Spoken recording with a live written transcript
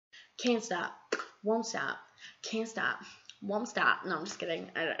Can't stop. Won't stop. Can't stop. Won't stop. No, I'm just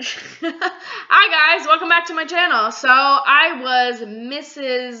kidding. Hi guys, welcome back to my channel. So I was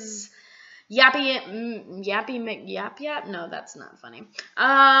Mrs. Yappy McYap. No, that's not funny.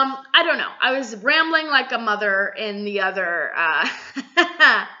 I don't know. I was rambling like a mother in the other.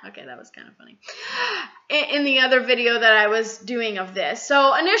 Okay, that was kind of funny. In the other video that I was doing of this.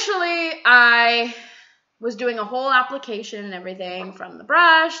 So initially, I was doing a whole application and everything from the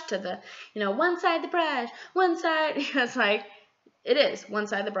brush to the, one side the brush, one side. It's like, it is one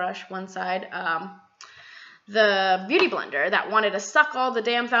side the brush, one side the beauty blender that wanted to suck all the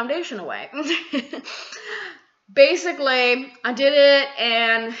damn foundation away. Basically, I did it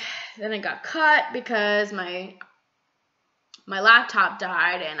and then it got cut because my laptop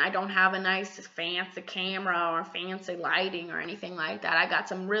died and I don't have a nice fancy camera or fancy lighting or anything like that. I got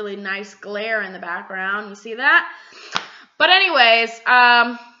some really nice glare in the background. You see that? But anyways,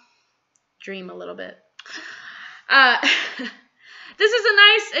 dream a little bit. This is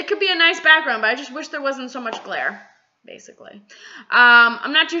it could be a nice background, but I just wish there wasn't so much glare, basically.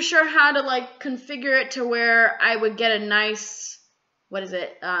 I'm not too sure how to configure it to where I would get a nice, what is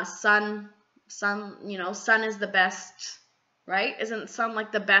it? Sun, sun is the best. Right? Isn't sun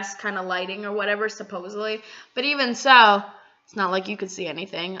like the best kind of lighting or whatever, supposedly? But even so, it's not like you could see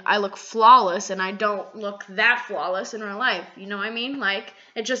anything. I look flawless, and I don't look that flawless in real life. You know what I mean?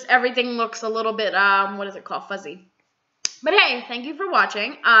 It just, everything looks a little bit, what is it called? Fuzzy. But hey, thank you for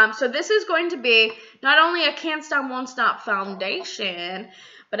watching. So this is going to be not only a Can't Stop, Won't Stop foundation,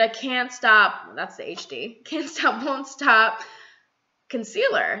 but a Can't Stop, that's the HD, Can't Stop, Won't Stop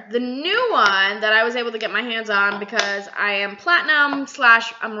concealer, the new one that I was able to get my hands on because I am platinum /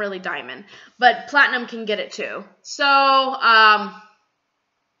 I'm really diamond, but platinum can get it too. So I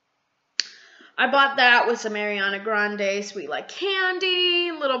bought that with some Ariana Grande Sweet Like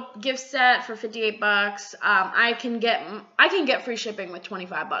Candy little gift set for 58 bucks. I can get free shipping with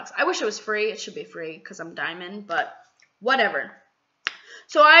 25 bucks. I wish it was free. It should be free because I'm diamond, but whatever.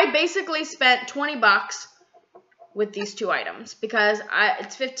 So I basically spent 20 bucks with these two items because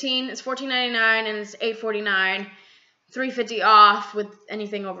it's $14.99 and it's $8.49, $3.50 off with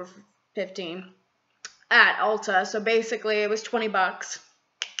anything over $15 at Ulta. So basically it was 20 bucks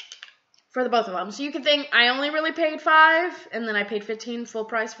for the both of them. So you could think I only really paid $5 and then I paid $15 full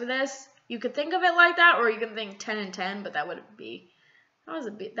price for this. You could think of it like that, or you could think 10 and 10, but that would be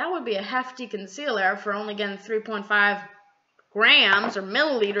a hefty concealer for only getting 3.5 grams or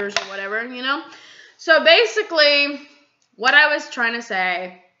milliliters or whatever, So basically, what I was trying to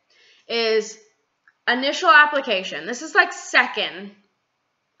say is initial application. This is like second.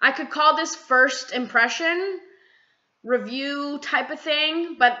 I could call this first impression review type of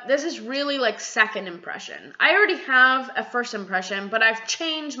thing, but this is really like second impression. I already have a first impression, but I've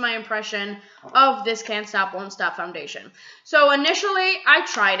changed my impression of this Can't Stop, Won't Stop foundation. So initially, I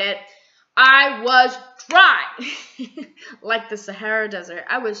tried it. I was dry, like the Sahara Desert.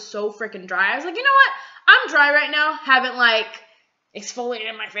 I was so freaking dry. I was like, you know what? I'm dry right now. Haven't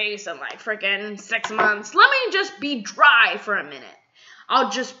exfoliated my face in freaking 6 months. Let me just be dry for a minute.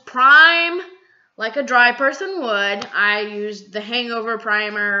 I'll just prime like a dry person would. I used the Hangover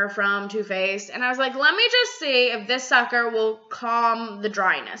primer from Too Faced, and I was like, let me just see if this sucker will calm the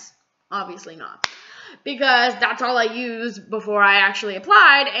dryness. Obviously not, because that's all I used before I actually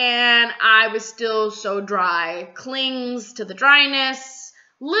applied, and I was still so dry. Clings to the dryness,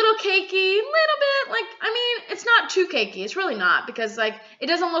 little cakey, little bit, it's not too cakey. It's really not, because, it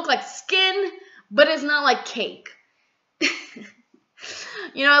doesn't look like skin, but it's not like cake.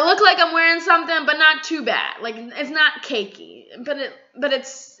 I look like I'm wearing something, but not too bad. It's not cakey, but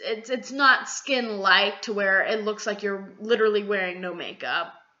it's not skin-like to where it looks like you're literally wearing no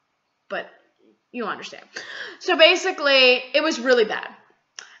makeup, but you understand. So basically, it was really bad.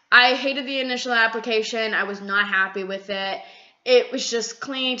 I hated the initial application. I was not happy with it. It was just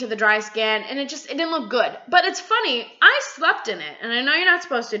clinging to the dry skin, and it didn't look good. But it's funny, I slept in it, and I know you're not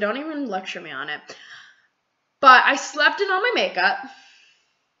supposed to. Don't even lecture me on it. But I slept in all my makeup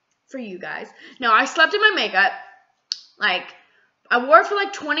for you guys. No, I slept in my makeup. I wore it for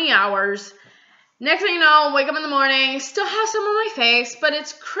 20 hours. Next thing you know, wake up in the morning, still have some on my face, but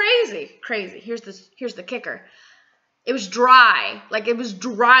it's crazy. Here's the kicker. It was dry. It was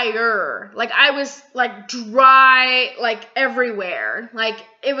drier. I was dry everywhere.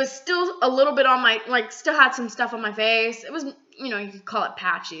 It was still a little bit on my still had some stuff on my face. It was, you could call it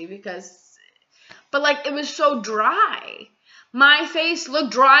patchy but it was so dry. My face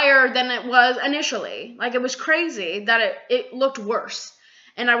looked drier than it was initially. It was crazy that it looked worse.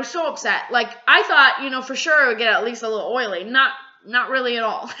 And I was so upset. I thought, for sure it would get at least a little oily. Not not really at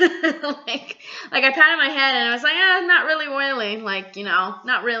all. like I patted my head and I was like, not really oily. Like, you know,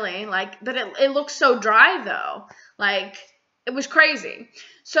 not really. Like, but it looks so dry though. Like, it was crazy.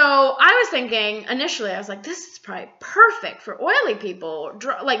 So I was thinking initially, I was like, this is probably perfect for oily people,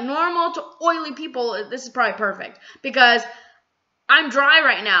 like normal to oily people. This is probably perfect because I'm dry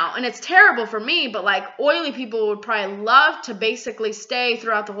right now and it's terrible for me, but like oily people would probably love to basically stay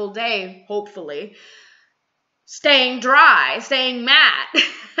throughout the whole day, hopefully, staying dry, staying matte.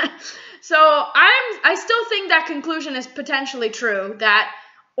 So I still think that conclusion is potentially true, that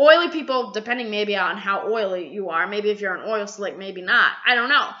oily people, depending maybe on how oily you are, maybe if you're an oil slick, maybe not, I don't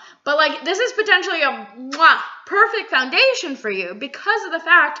know. But like this is potentially a perfect foundation for you because of the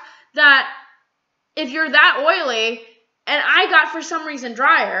fact that if you're that oily, and I got, for some reason,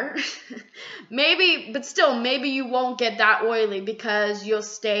 drier, maybe, but still, maybe you won't get that oily because you'll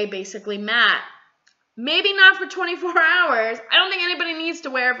stay basically matte. Maybe not for 24 hours. I don't think anybody needs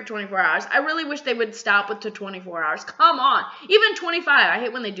to wear it for 24 hours. I really wish they would stop with the 24 hours. Come on. Even 25. I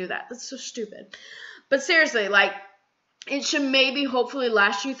hate when they do that. That's so stupid. But seriously, like, it should maybe hopefully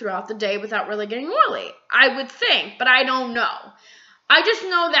last you throughout the day without really getting oily. I would think, but I don't know. I just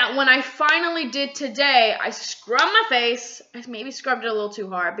know that when I finally did today, I scrubbed my face. I maybe scrubbed it a little too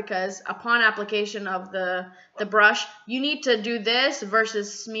hard because upon application of the brush, you need to do this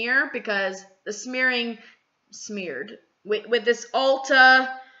versus smear because the smearing smeared. With this Ulta,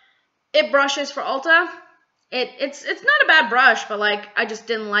 it brushes for Ulta. It's not a bad brush, but like I just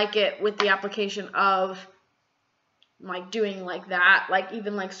didn't like it with the application of like doing like that, like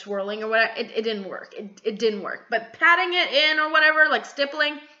even like swirling or whatever. It didn't work. It didn't work. But patting it in or whatever, like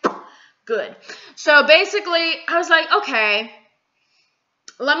stippling, good. So basically, I was like, okay,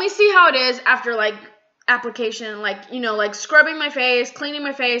 let me see how it is after like application, like, you know, like scrubbing my face, cleaning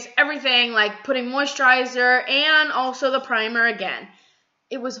my face, everything, like putting moisturizer and also the primer again.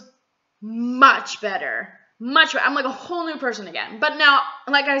 It was much better. Much better. I'm like a whole new person again. But now,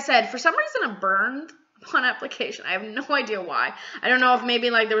 like I said, for some reason it burned on application. I have no idea why. I don't know if maybe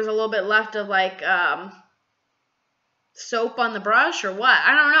like there was a little bit left of like soap on the brush or what.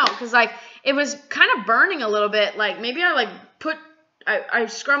 I don't know, because like it was kind of burning a little bit. Like maybe I like I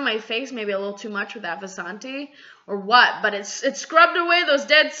scrubbed my face maybe a little too much with that Vasanti or what, but it scrubbed away those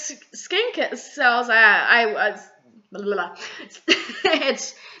dead skin cells.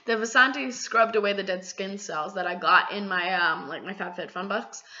 It's the Vasanti scrubbed away the dead skin cells that I got in my like my FabFitFun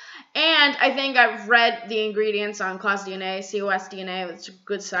And I think I've read the ingredients on CosDNA, COSDNA, which is a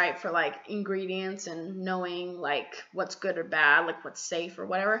good site for like ingredients and knowing like what's good or bad, like what's safe or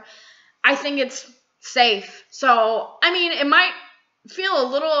whatever. I think it's safe. So I mean, it might feel a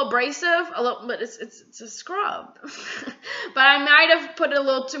little abrasive, but it's a scrub. But I might have put a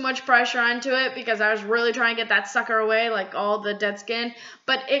little too much pressure onto it because I was really trying to get that sucker away, like all the dead skin.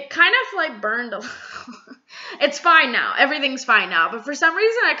 But it kind of like burned a little. It's fine now. Everything's fine now. But for some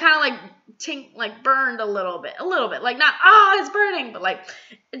reason, I kind of like burned a little bit. Like not, it's burning, but like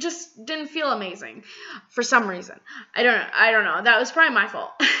it just didn't feel amazing for some reason. I don't know. That was probably my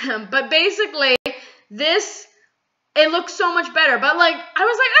fault. But basically, it looks so much better, but like I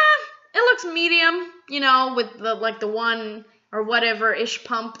was like, it looks medium, you know, with the like the one or whatever ish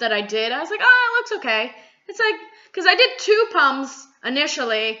pump that I did. I was like, it looks okay. It's like, because I did 2 pumps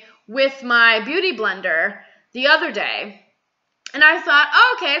initially with my beauty blender the other day, and I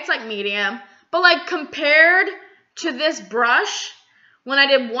thought, okay, it's like medium, but like compared to this brush, when I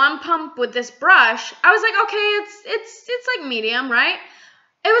did 1 pump with this brush, I was like, okay, it's like medium, right?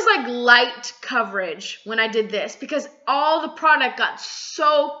 It was like light coverage when I did this because all the product got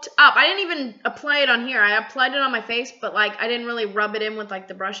soaked up. I didn't even apply it on here. I applied it on my face, but like I didn't really rub it in with like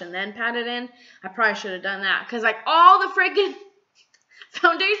the brush and then pat it in. I probably should have done that because like all the freaking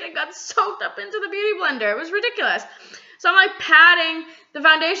foundation got soaked up into the beauty blender. It was ridiculous. So I'm like patting the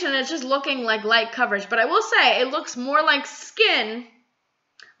foundation and it's just looking like light coverage. But I will say it looks more like skin.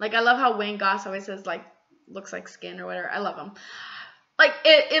 Like I love how Wayne Goss always says like looks like skin or whatever. I love him. Like,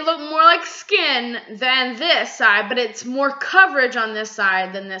 it looked more like skin than this side, but it's more coverage on this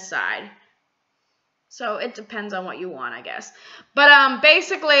side than this side. So, it depends on what you want, I guess. But,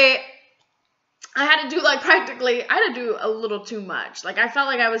 basically, I had to do, like, I had to do a little too much. Like, I felt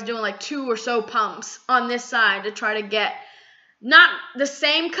like I was doing, like, 2 or so pumps on this side to try to get not the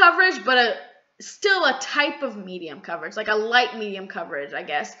same coverage, but still a type of medium coverage. Like, a light medium coverage, I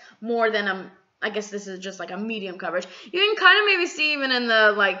guess, more than I guess this is just like a medium coverage. You can kind of maybe see even in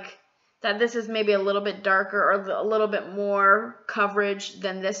the like that this is maybe a little bit darker or a little bit more coverage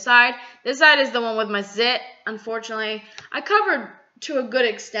than this side. This side is the one with my zit. Unfortunately, I covered to a good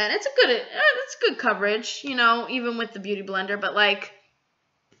extent. It's good coverage, you know, even with the Beauty Blender,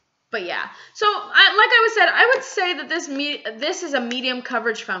 but yeah. So, I would say that this is a medium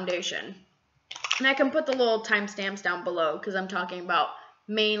coverage foundation. And I can put the little timestamps down below because I'm talking about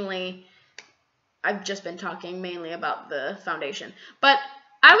I've just been talking mainly about the foundation. But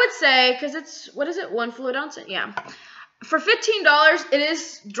I would say, because it's, what is it, 1 fluid ounce? Yeah. For $15, it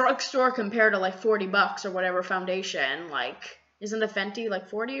is drugstore compared to like $40 or whatever foundation. Like, isn't the Fenty like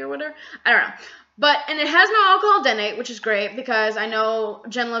 40 or whatever? I don't know. But, and it has no alcohol denate, which is great because I know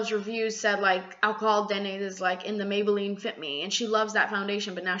Jen Love's reviews said like alcohol denate is like in the Maybelline Fit Me, and she loves that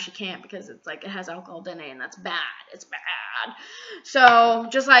foundation, but now she can't because it's like it has alcohol denate, and that's bad. It's bad. So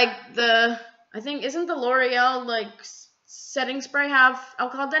just like I think, isn't the L'Oreal like setting spray have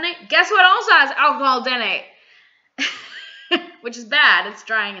alcohol denate? Guess what also has alcohol denate? Which is bad. It's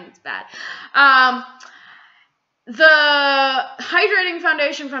drying and it's bad. The hydrating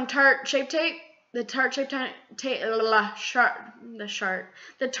foundation from Tarte Shape Tape. The Tarte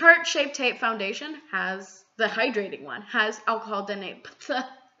Shape Tape foundation has, the hydrating one has alcohol denate, but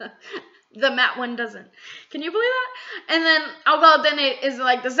the matte one doesn't. Can you believe that? And then alcohol denate is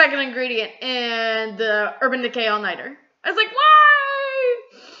like the second ingredient in the Urban Decay All Nighter. I was like,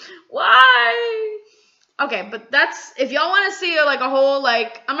 why? Okay, but that's, if y'all want to see like a whole,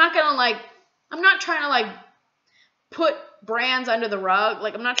 like, I'm not trying to like put brands under the rug.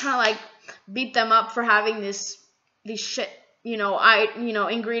 Like, I'm not trying to like beat them up for having these shit,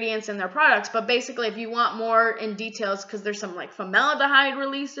 ingredients in their products. But basically, if you want more in details, because there's some like formaldehyde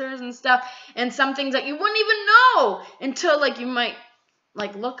releasers and stuff, and some things that you wouldn't even know until like you might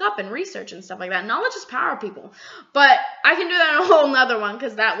like look up and research and stuff like that. Knowledge is power, people. But I can do that in a whole nother one,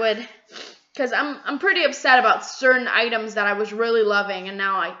 because I'm pretty upset about certain items that I was really loving, and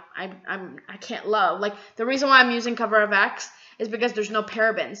now I can't love. Like, the reason why I'm using Cover of X is because there's no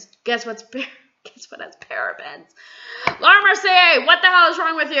parabens. Guess what has parabens? Laura Mercier, what the hell is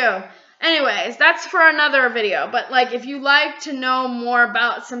wrong with you? Anyways, that's for another video. But like, if you like to know more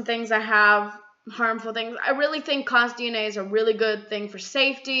about some things that have harmful things, I really think Cos DNA is a really good thing for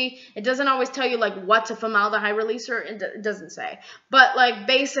safety. It doesn't always tell you like what's a formaldehyde releaser. It doesn't say. But like,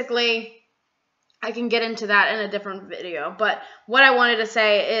 basically, I can get into that in a different video. But what I wanted to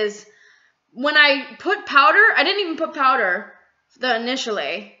say is, when I put powder, I didn't even put powder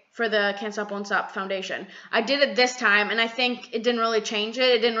initially for the Can't Stop Won't Stop foundation. I did it this time, and I think it didn't really change it.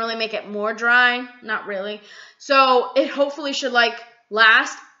 It didn't really make it more dry. Not really. So it hopefully should like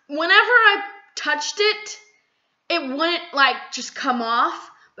last. Whenever I touched it, it wouldn't like just come off.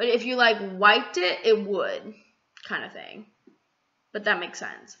 But if you like wiped it, it would, kind of thing. But that makes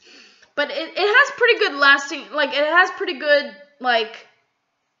sense. But it has pretty good lasting, like, it has pretty good, like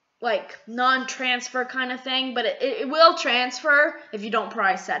non-transfer kind of thing. But it will transfer if you don't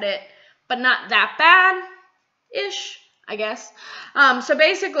price set it. But not that bad-ish, I guess. So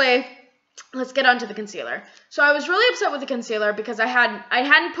basically, let's get on to the concealer. So I was really upset with the concealer because I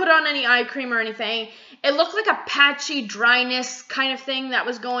hadn't put on any eye cream or anything. It looked like a patchy dryness kind of thing that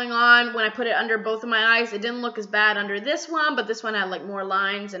was going on when I put it under both of my eyes. It didn't look as bad under this one, but this one had like more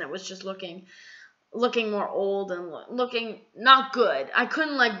lines, and it was just looking more old and looking not good. I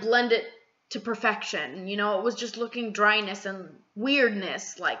couldn't like blend it to perfection, you know. It was just looking dryness and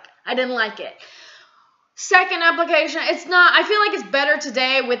weirdness. Like, I didn't like it. Second application, it's not, I feel like it's better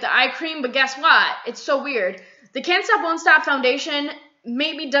today with the eye cream, but guess what? It's so weird. The Can't Stop Won't Stop foundation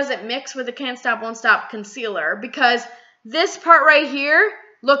maybe doesn't mix with the Can't Stop Won't Stop concealer, because this part right here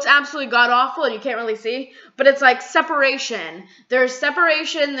looks absolutely god-awful and you can't really see, but it's like separation. There's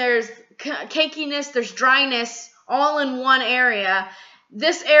separation, there's cakiness, there's dryness all in one area.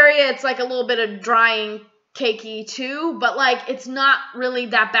 This area, it's like a little bit of drying cakey too, but like it's not really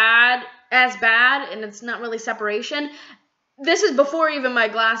that bad, and it's not really separation. This is before even my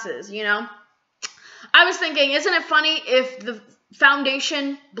glasses, you know. I was thinking, isn't it funny if the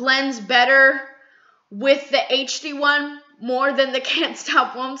foundation blends better with the HD one more than the Can't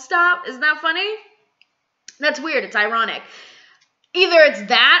Stop Won't Stop? Isn't that funny? That's weird. It's ironic. Either it's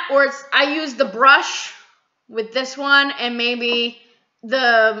that, or it's I use the brush with this one, and maybe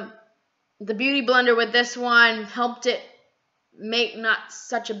the Beauty Blender with this one helped it make not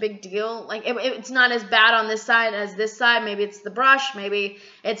such a big deal. Like, it's not as bad on this side as this side. Maybe it's the brush. Maybe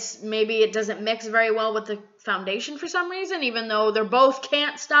it doesn't mix very well with the foundation for some reason, even though they're both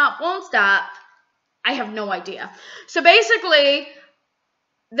Can't Stop Won't Stop. I have no idea. So basically,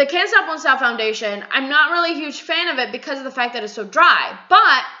 the Can't Stop Won't Stop foundation, I'm not really a huge fan of it because of the fact that it's so dry.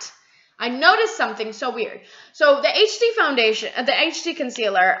 But I noticed something so weird. So the HD foundation, the HD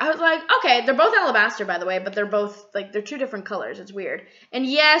concealer, I was like, okay, they're both alabaster, by the way, but they're both, like, they're two different colors. It's weird. And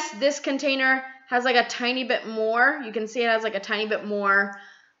yes, this container has, like, a tiny bit more. You can see it has, like, a tiny bit more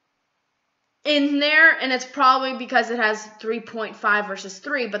in there, and it's probably because it has 3.5 versus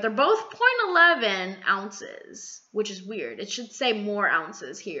 3, but they're both 0.11 ounces, which is weird. It should say more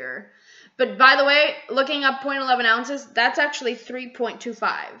ounces here. But by the way, looking up 0.11 ounces, that's actually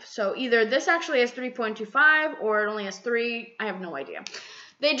 3.25. So either this actually has 3.25 or it only has 3. I have no idea.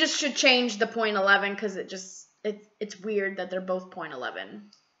 They just should change the 0.11 because it's weird that they're both 0.11.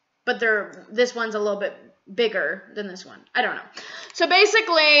 But this one's a little bit bigger than this one. I don't know. So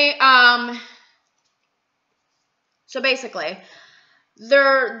basically,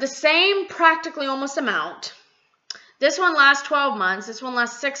 they're the same practically almost amount. This one lasts 12 months. This one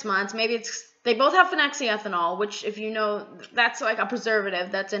lasts 6 months. Maybe they both have phenoxyethanol, which, if you know, that's like a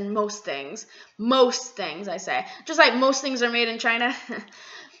preservative that's in most things. Most things, I say. Just like most things are made in China.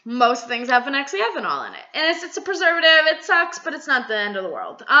 Most things have phenoxyethanol in it. And it's a preservative. It sucks, but it's not the end of the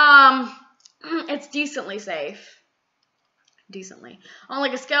world. It's decently safe. Decently. On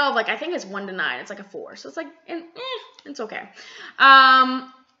like a scale of, like, I think it's 1 to 9. It's like a 4. So it's like, it's okay.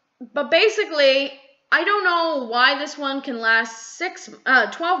 But basically, I don't know why this one can last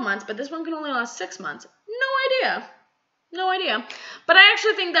 12 months, but this one can only last 6 months. No idea. No idea. But I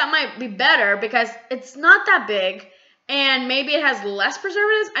actually think that might be better because it's not that big and maybe it has less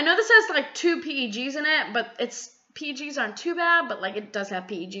preservatives. I know this has like 2 PEGs in it, but PEGs aren't too bad, but like it does have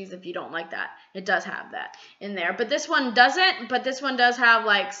PEGs if you don't like that. It does have that in there. But this one doesn't, but this one does have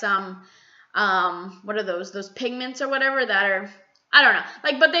like some, what are those pigments or whatever that are, I don't know,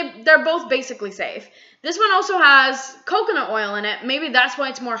 like, but they're both basically safe. This one also has coconut oil in it. Maybe that's why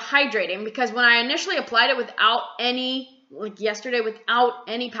it's more hydrating, because when I initially applied it without any, like yesterday, without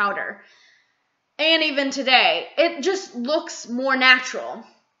any powder, and even today, it just looks more natural.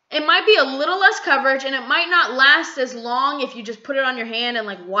 It might be a little less coverage, and it might not last as long if you just put it on your hand and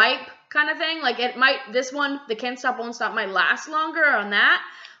like wipe kind of thing. Like it might, this one, the Can't Stop Won't Stop, might last longer on that.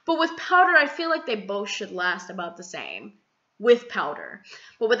 But with powder, I feel like they both should last about the same. With powder.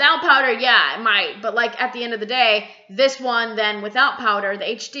 But without powder, yeah, it might. But like at the end of the day, this one then without powder, the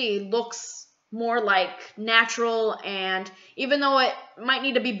HD, looks more like natural, and even though it might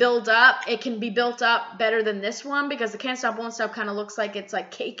need to be built up, it can be built up better than this one, because the Can't Stop Won't Stop kind of looks like it's like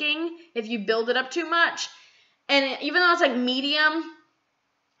caking if you build it up too much. And even though it's like medium,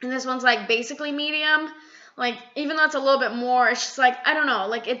 and this one's like basically medium, like even though it's a little bit more, it's just like, I don't know,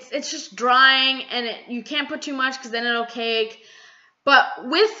 like it's just drying, and you can't put too much because then it'll cake. But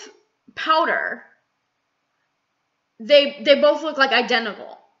with powder, they both look like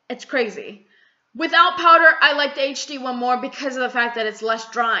identical. It's crazy. Without powder, I like the HD one more because of the fact that it's less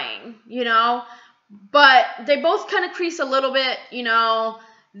drying, you know. But they both kind of crease a little bit, you know.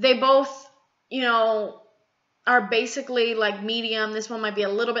 They both, you know, are basically like medium. This one might be a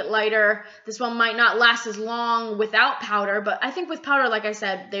little bit lighter. This one might not last as long without powder, but I think with powder, like I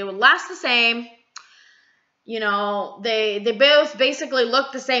said, they would last the same. You know, they both basically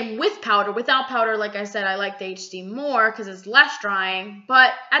look the same with powder. Without powder, like I said, I like the HD more because it's less drying.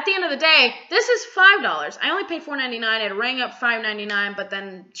 But at the end of the day, this is $5. I only paid $4.99. It rang up $5.99, but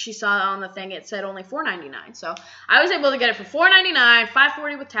then she saw on the thing it said only $4.99. So I was able to get it for $4.99,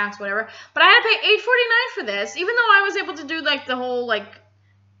 $5.40 with tax, whatever. But I had to pay $8.49 for this, even though I was able to do like the whole, like,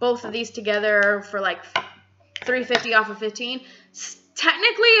 both of these together for like $3.50 off of 15.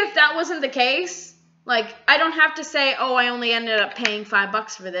 Technically, if that wasn't the case, like, I don't have to say, oh, I only ended up paying $5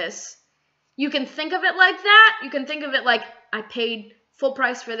 for this. You can think of it like that. You can think of it like I paid full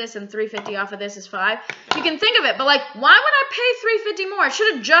price for this and $3.50 off of this is $5. You can think of it, but like, why would I pay $3.50 more? It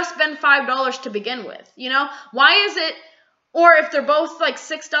should have just been $5 to begin with, you know? Why is it, or if they're both like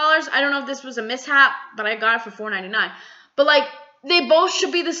 $6, I don't know if this was a mishap, but I got it for $4.99. But like, they both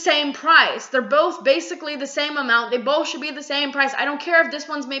should be the same price. They're both basically the same amount. They both should be the same price. I don't care if this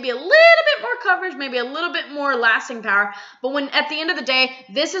one's maybe a little bit more coverage, maybe a little bit more lasting power. But when at the end of the day,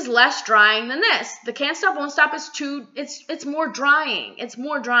 this is less drying than this. The Can't Stop Won't Stop is it's more drying. It's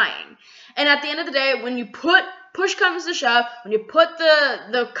more drying. And at the end of the day, when you put, push comes to shove, when you put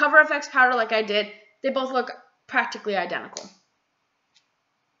the Cover FX powder like I did, they both look practically identical.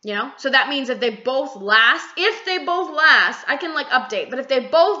 You know, so that means if they both last, I can like update, but if they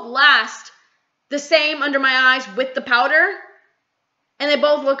both last the same under my eyes with the powder, and they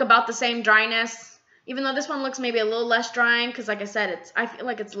both look about the same dryness, even though this one looks maybe a little less drying, because like I said, I feel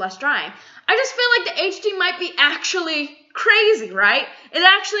like it's less drying. I just feel like the HD might be actually crazy, right? It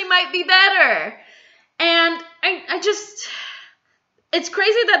actually might be better. And it's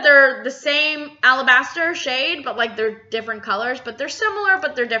crazy that they're the same alabaster shade, but like they're different colors, but they're similar,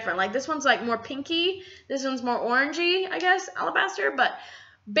 but they're different. Like this one's like more pinky, this one's more orangey, I guess, alabaster, but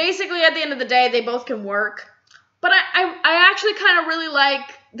basically at the end of the day, they both can work. But I actually kind of really like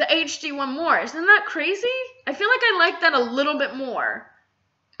the HD one more. Isn't that crazy? I feel like I like that a little bit more.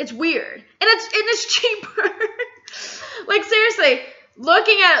 It's weird. And it's cheaper. Like seriously,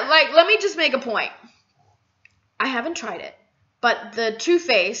 looking at, like, let me just make a point. I haven't tried it, but the Too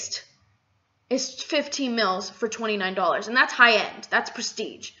Faced is 15 mils for $29, and that's high end. That's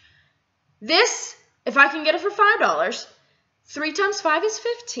prestige. This, if I can get it for $5, 3 times 5 is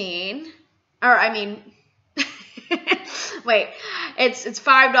 15. Or I mean, wait, it's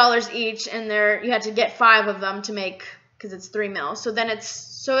 $5 each, and you had to get 5 of them to make, because it's 3 mils. So then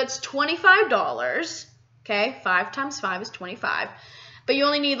it's $25. Okay, 5 times 5 is 25. But you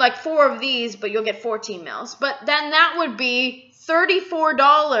only need like 4 of these, but you'll get 14 mils. But then that would be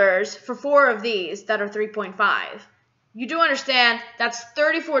 $34 for 4 of these that are 3.5. You do understand that's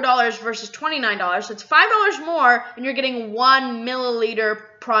 $34 versus $29. So it's $5 more, and you're getting 1 milliliter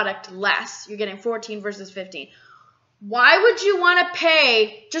product less. You're getting 14 versus 15. Why would you want to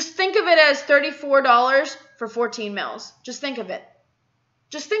pay, just think of it as $34 for 14 mils. Just think of it.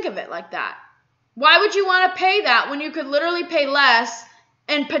 Just think of it like that. Why would you want to pay that when you could literally pay less,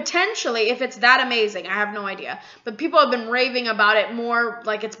 and potentially, if it's that amazing, I have no idea, but people have been raving about it more,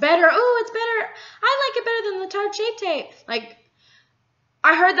 like it's better. Oh, it's better. I like it better than the Tarte Shape Tape. Like,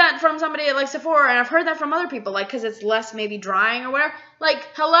 I heard that from somebody at like Sephora, and I've heard that from other people, like, because it's less maybe drying or whatever. Like,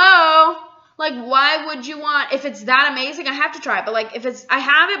 hello? Like, why would you want, if it's that amazing, I have to try it. But like, if it's, I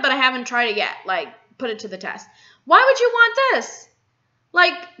have it, but I haven't tried it yet. Like, put it to the test. Why would you want this?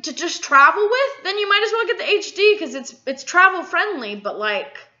 Like, to just travel with? Then you might as well get the HD, because it's travel friendly, but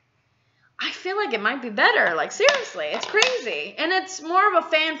like, I feel like it might be better. Like, seriously, it's crazy. And it's more of a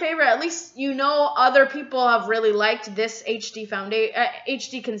fan favorite. At least you know other people have really liked this HD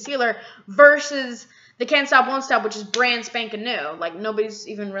concealer versus the Can't Stop Won't Stop, which is brand spanking new. Like, nobody's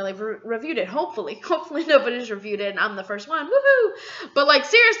even really reviewed it. Hopefully nobody's reviewed it, and I'm the first one. Woohoo! But like,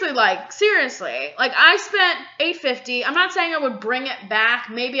 seriously, like I spent $8.50. I'm not saying I would bring it back.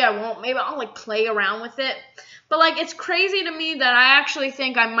 Maybe I won't. Maybe I'll like play around with it. But like, it's crazy to me that I actually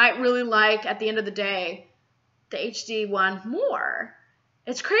think I might really like, at the end of the day, the HD one more.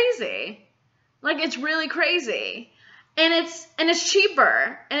 It's crazy. Like, it's really crazy. And it's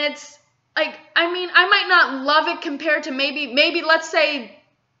cheaper. And it's like, I mean, I might not love it compared to maybe let's say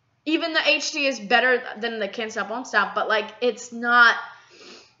even the HD is better than the Can't Stop Won't Stop, but like, it's not,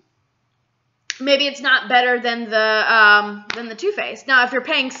 maybe it's not better than the Too Faced. Now, if you're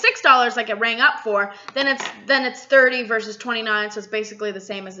paying $6 like it rang up for, then it's 30 versus 29, so it's basically the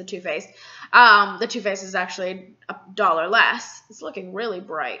same as the Too Faced. The Too Faced is actually $1 less. It's looking really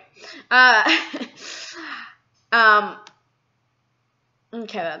bright.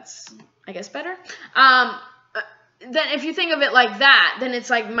 Okay, that's, I guess, better. Then if you think of it like that, then it's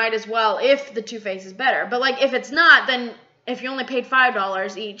like, might as well, if the Too Faced is better. But like, if it's not, then if you only paid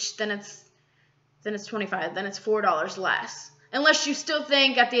 $5 each, then it's 25, then it's $4 less. Unless you still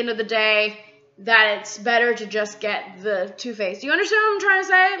think at the end of the day that it's better to just get the Too Faced. Do you understand what I'm trying to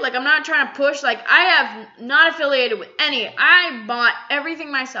say? Like, I'm not trying to push. Like, I have not affiliated with any. I bought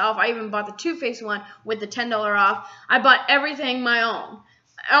everything myself. I even bought the Too Faced one with the $10 off. I bought everything my own.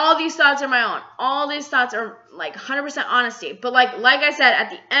 All these thoughts are my own. All these thoughts are like 100% honesty. But like I said, at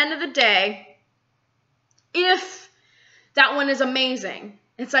the end of the day, if that one is amazing,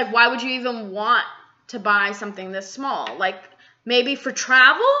 it's like, why would you even want to buy something this small? Like, maybe for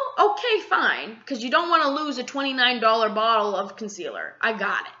travel? Okay, fine. Because you don't want to lose a $29 bottle of concealer. I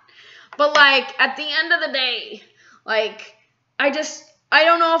got it. But like, at the end of the day, like, I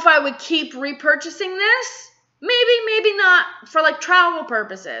don't know if I would keep repurchasing this. Maybe not for like travel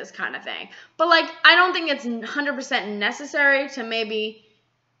purposes kind of thing. But like, I don't think it's 100% necessary to maybe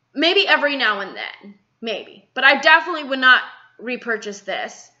every now and then. Maybe. But I definitely would not repurchase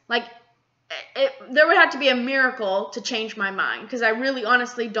this. Like, there would have to be a miracle to change my mind, because I really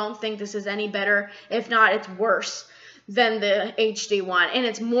honestly don't think this is any better. If not, it's worse than the HD one, and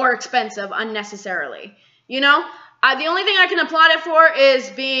it's more expensive unnecessarily. You know, the only thing I can applaud it for is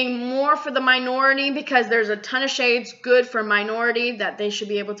being more for the minority, because there's a ton of shades good for minority that they should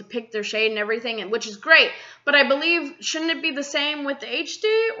be able to pick their shade and everything, and which is great. But I believe, shouldn't it be the same with the HD,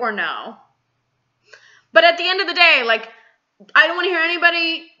 or no? But at the end of the day, like, I don't want to hear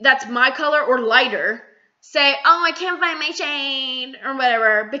anybody that's my color or lighter say, oh, I can't find my shade or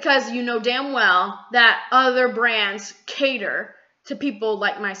whatever, because you know damn well that other brands cater to people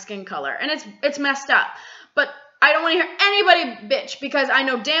like my skin color. And it's messed up. But I don't want to hear anybody bitch, because I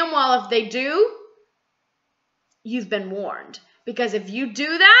know damn well if they do, you've been warned. Because if you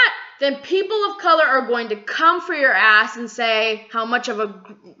do that, then people of color are going to come for your ass and say how much of a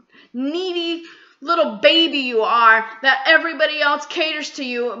needy little baby you are, that everybody else caters to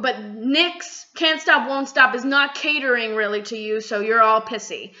you, but NYX, Can't Stop, Won't Stop is not catering really to you, so you're all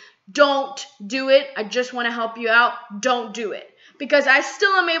pissy. Don't do it. I just want to help you out. Don't do it. Because I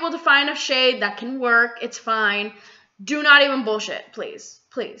still am able to find a shade that can work. It's fine. Do not even bullshit, please.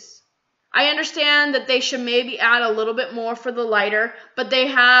 Please. I understand that they should maybe add a little bit more for the lighter, but they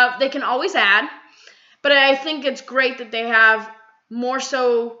can always add. But I think it's great that they have more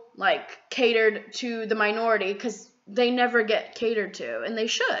so like catered to the minority, because they never get catered to, and they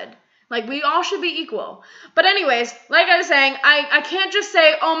should. Like, we all should be equal. But anyways, like I was saying, I can't just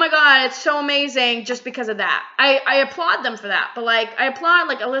say, oh my god, it's so amazing just because of that. I applaud them for that. But like, I applaud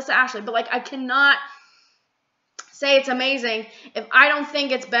like Alyssa Ashley, but like, I cannot say it's amazing if I don't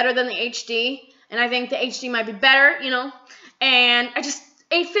think it's better than the HD, and I think the HD might be better, you know, and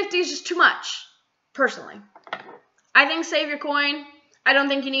 $8.50 is just too much, personally. I think save your coin. I don't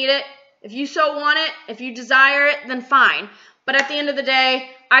think you need it. If you so want it, if you desire it, then fine. But at the end of the day,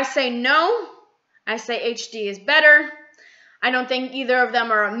 I say no. I say HD is better. I don't think either of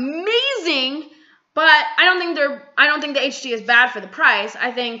them are amazing, but I don't think the HD is bad for the price.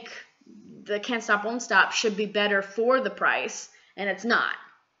 I think the Can't Stop, Won't Stop should be better for the price, and it's not.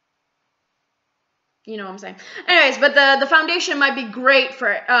 You know what I'm saying? Anyways, but the foundation might be great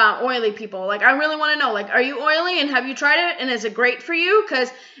for oily people. Like, I really want to know, like, are you oily and have you tried it and is it great for you?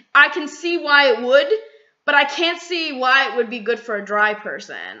 Because I can see why it would, but I can't see why it would be good for a dry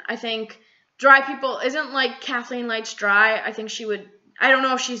person. I think dry people, isn't like Kathleen likes dry. I think she would, I don't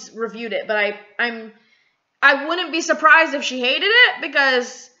know if she's reviewed it, but I wouldn't be surprised if she hated it,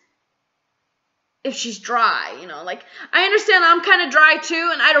 because if she's dry, you know, like, I understand I'm kind of dry too,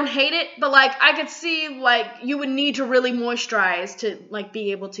 and I don't hate it, but like, I could see like you would need to really moisturize to like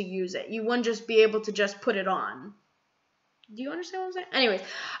be able to use it. You wouldn't just be able to just put it on. Do you understand what I'm saying? Anyways,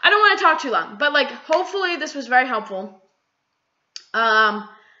 I don't want to talk too long, but like, hopefully this was very helpful.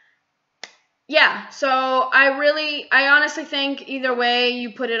 Yeah, so I honestly think either way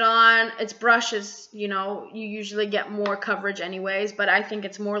you put it on, its brushes, you know, you usually get more coverage anyways, but I think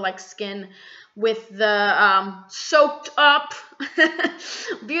it's more like skin with the soaked up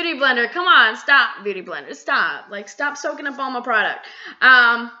beauty blender. Come on, stop, beauty blender, stop. Like, stop soaking up all my product.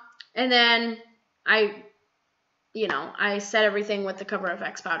 And then I set everything with the Cover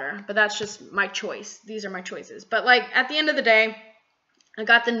FX powder, but that's just my choice. These are my choices. But like, at the end of the day, I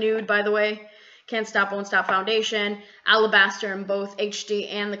got the nude, by the way, Can't Stop, Won't Stop foundation, Alabaster in both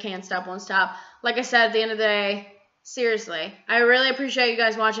HD and the Can't Stop, Won't Stop. Like I said, at the end of the day, seriously, I really appreciate you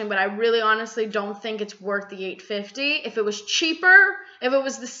guys watching, but I really honestly don't think it's worth the $8.50. If it was cheaper, if it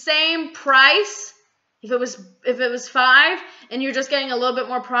was the same price, if it was $5 and you're just getting a little bit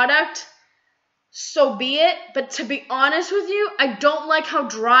more product, so be it. But to be honest with you, I don't like how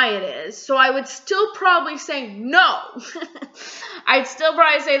dry it is, so I would still probably say no. I'd still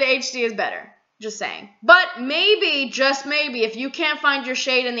probably say the HD is better. Just saying. But maybe, just maybe, if you can't find your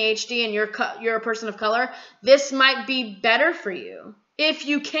shade in the HD and you're a person of color, this might be better for you. If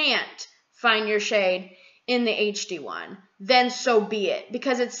you can't find your shade in the HD one, then so be it.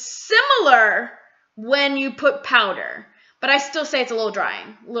 Because it's similar when you put powder. But I still say it's a little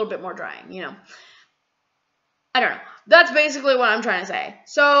drying. A little bit more drying, you know. I don't know. That's basically what I'm trying to say.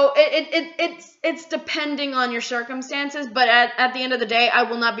 So it's depending on your circumstances. But at the end of the day, I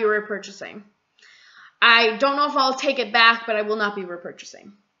will not be repurchasing. I don't know if I'll take it back, but I will not be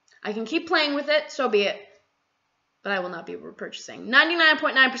repurchasing. I can keep playing with it, so be it. But I will not be repurchasing.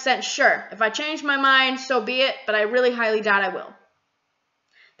 99.9% sure. If I change my mind, so be it. But I really highly doubt I will.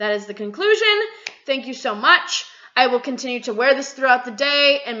 That is the conclusion. Thank you so much. I will continue to wear this throughout the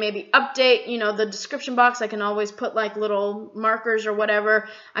day and maybe update, you know, the description box. I can always put like little markers or whatever.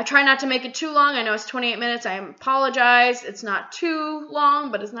 I try not to make it too long. I know it's 28 minutes. I apologize. It's not too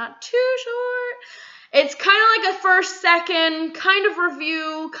long, but it's not too short. It's kind of like a first, second kind of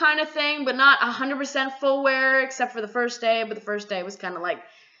review kind of thing, but not 100% full wear except for the first day. But the first day was kind of like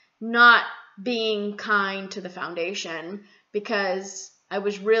not being kind to the foundation because it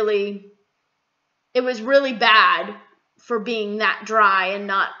was really bad for being that dry and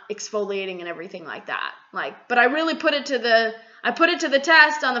not exfoliating and everything like that. Like, but I really put it to the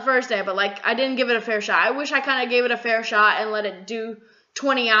test on the first day, but like I didn't give it a fair shot. I wish I kind of gave it a fair shot and let it do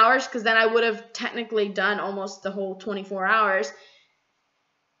 20 hours, because then I would have technically done almost the whole 24 hours.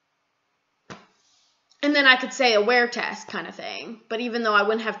 And then I could say a wear test kind of thing. But even though I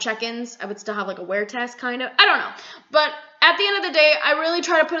wouldn't have check-ins, I would still have like a wear test kind of. I don't know. But at the end of the day, I really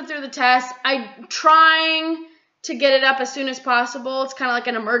try to put it through the test. I'm trying to get it up as soon as possible. It's kind of like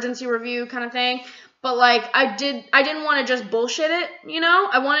an emergency review kind of thing. But like I didn't want to just bullshit it, you know?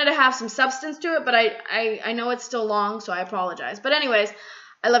 I wanted to have some substance to it, but I know it's still long, so I apologize. But anyways,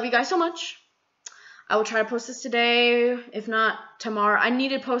 I love you guys so much. I will try to post this today, if not tomorrow. I need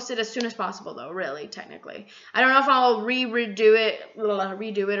to post it as soon as possible, though, really, technically. I don't know if I'll redo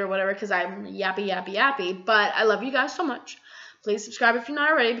it or whatever, because I'm yappy, but I love you guys so much. Please subscribe if you're not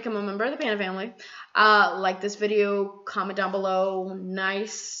already. Become a member of the Panda family. Like this video, comment down below.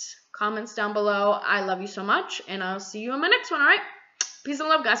 Nice comments down below. I love you so much, and I'll see you in my next one, all right? Peace and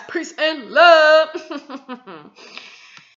love, guys. Peace and love.